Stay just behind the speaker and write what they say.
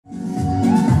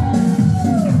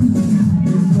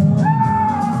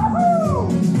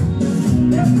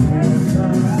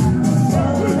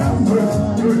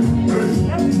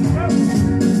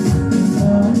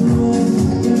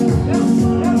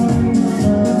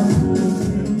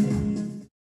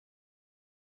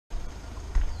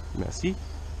Toasty.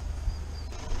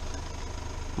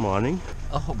 Morning.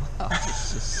 Oh wow,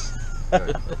 it's just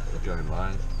go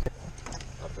live.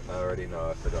 I already know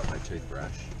I forgot my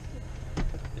toothbrush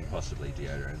and possibly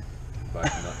deodorant.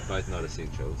 Both not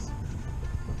essentials.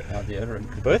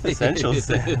 Deodorant. Both essentials.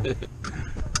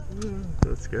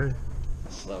 Let's go.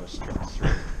 Slowest trip through.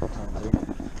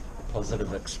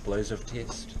 Positive explosive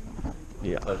test.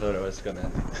 Yeah. I thought I was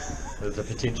gonna. There's a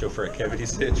potential for a cavity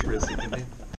search for a second there.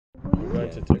 We're going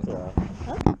to Tokelau.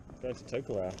 Huh? Going to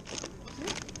Tokelau.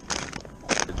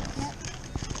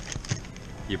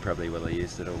 You probably will have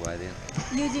used it all by then.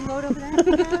 Using all of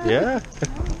that? Yeah.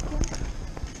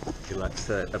 He likes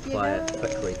to apply it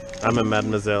quickly. I'm a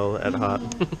mademoiselle at heart.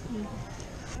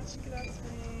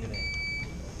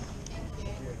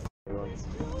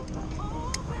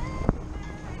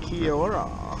 Kia ora.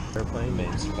 Airplane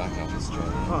means back up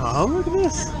Australia. Oh, look at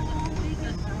this.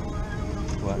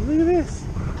 What? Look at this.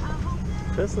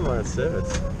 Personalised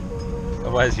service.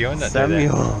 Oh, why is you on that?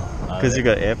 Samuel. Because you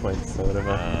got air points or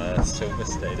whatever. Silver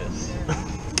status.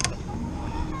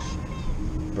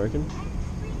 Broken?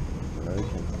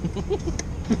 Broken.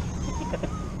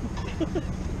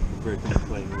 Broken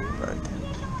plane.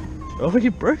 Oh,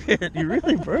 you broke it. You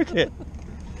really broke it.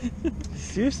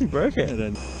 Seriously broke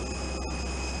it.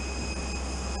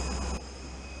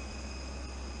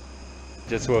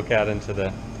 Just walk out into the...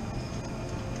 I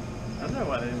don't know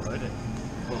why they didn't load it.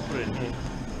 We'll put it in here.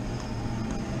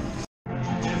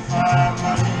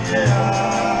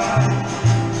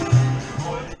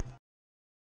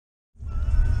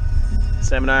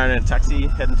 Sam and I are in a taxi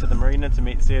heading to the marina to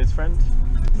meet Sio's friend.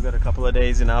 We've got a couple of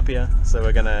days in Apia, so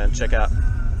we're going to check out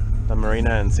the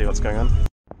marina and see what's going on.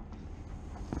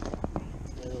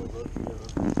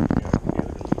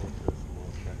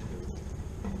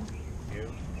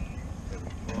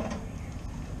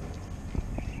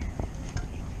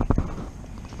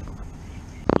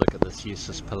 Look at this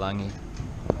useless palangi.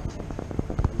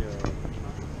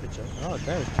 Oh,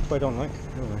 okay. Quite on link.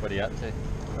 What are you up to?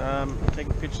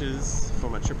 Taking pictures for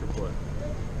my trip report.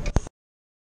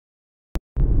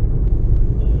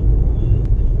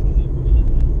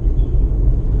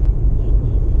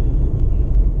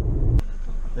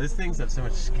 Those things have so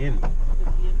much skin.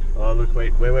 Oh look,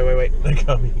 wait. They're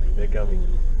coming. Okay,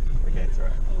 it's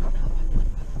alright.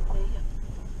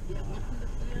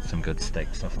 Get some good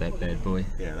steaks off that bad boy.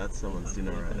 Yeah, that's someone's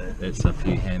dinner right there. That's a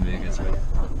few hamburgers worth.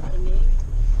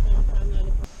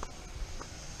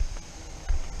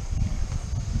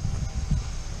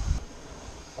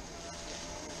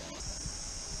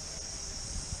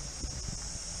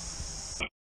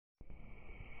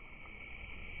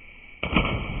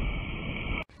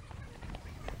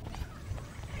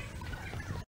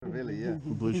 Really, yeah.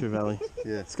 Blue Tree Valley.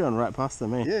 Yeah. It's going right past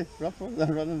them, eh? Yeah, right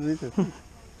underneath it.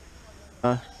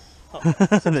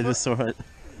 They just saw it.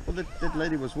 Well, that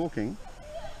lady was walking.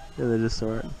 Yeah, they just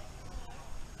saw it.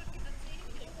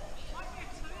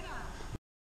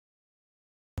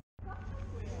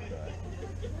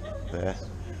 There.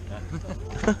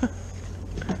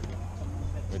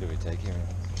 Where do we take him?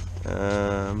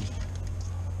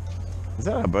 Is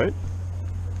that our boat?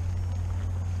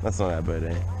 That's not our boat,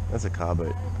 eh? That's a car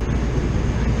boat.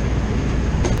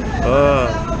 Oh,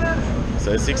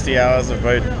 so 60 hours of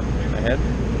boat ahead.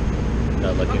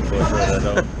 Not looking forward to it at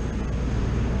all.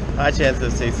 High chance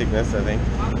of seasickness, I think.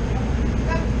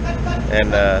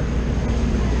 And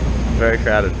very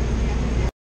crowded.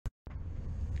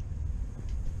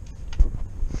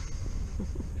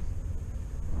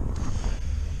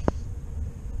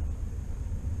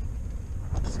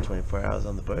 It's 24 hours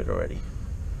on the boat already.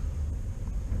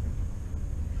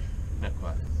 Not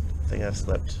quite. I think I've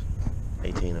slept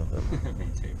 18 of them. Me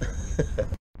too, bro.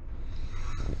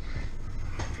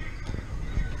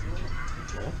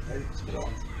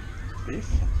 Beef?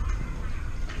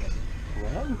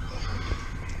 Well,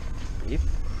 beef.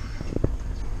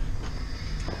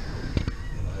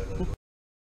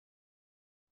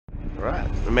 Right,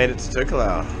 we made it to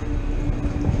Tokelau.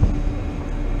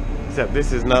 Except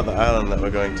this is not the island that we're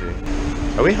going to.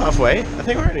 Are we halfway? I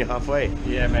think we're only halfway.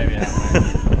 Yeah, maybe halfway.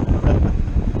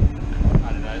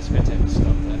 I don't know, it's good to have to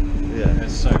stop there. Yeah.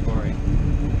 It's so boring.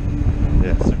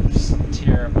 Yeah. Some just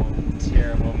terrible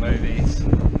movies.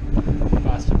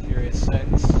 Fast and Furious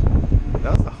 6.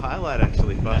 That was the highlight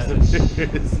actually, Fast and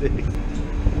Furious 6.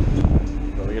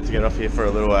 Well, we get to get off here for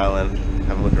a little while and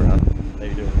have a look around.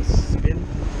 Maybe do a spin.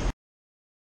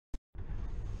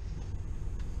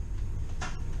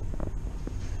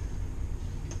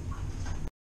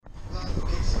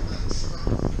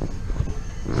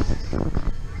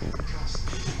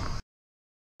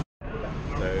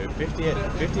 So 50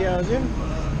 hours in?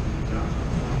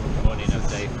 Morning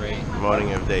Day 3.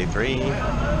 Morning of day 3.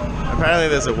 Apparently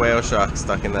there's a whale shark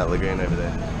stuck in that lagoon over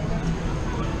there.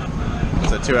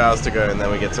 So 2 hours to go and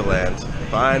then we get to land.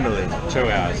 Finally. 2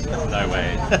 hours. No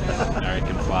way. I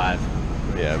reckon 5.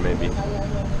 Yeah, maybe.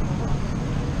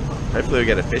 Hopefully we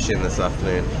get a fish in this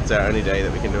afternoon. It's our only day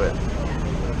that we can do it.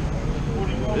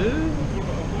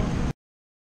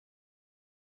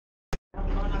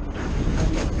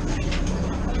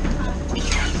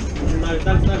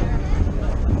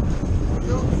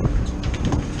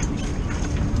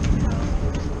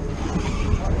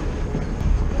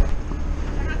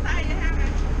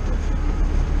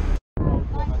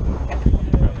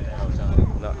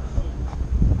 No.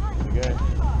 Here we go.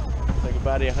 Say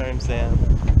goodbye to your home, Sam.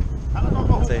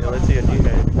 Say hello to your new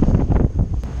home.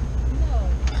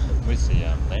 Where's the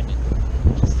landing?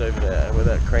 Just over there, where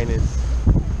that crane is.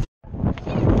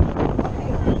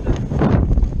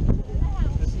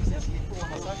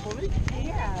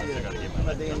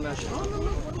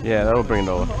 Yeah, that'll bring it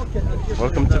over.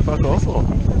 Welcome to Fuck Awful.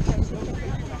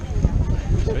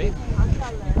 Sweet.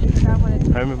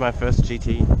 Home of my first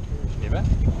GT. Ever?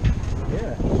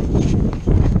 Yeah.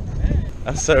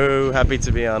 I'm so happy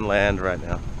to be on land right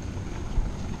now.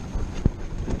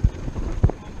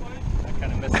 I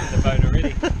kind of missed the boat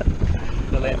already.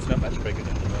 The land's not much bigger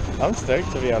than the boat. I'm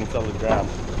stoked to be on solid ground.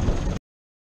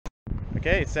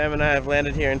 Okay, Sam and I have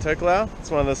landed here in Tokelau.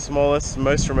 It's one of the smallest,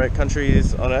 most remote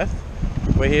countries on Earth.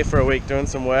 We're here for a week doing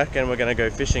some work and we're going to go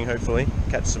fishing, hopefully,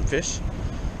 catch some fish.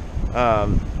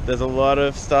 There's a lot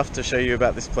of stuff to show you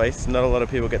about this place. Not a lot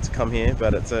of people get to come here,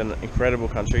 but it's an incredible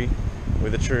country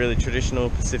with a truly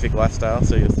traditional Pacific lifestyle,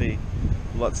 so you'll see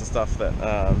lots of stuff that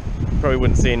you probably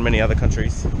wouldn't see in many other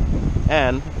countries.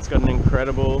 And it's got an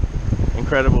incredible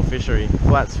fishery.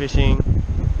 Flats fishing,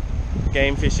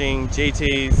 game fishing,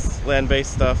 GTs,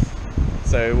 land-based stuff.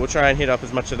 So we'll try and hit up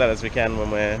as much of that as we can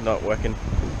when we're not working.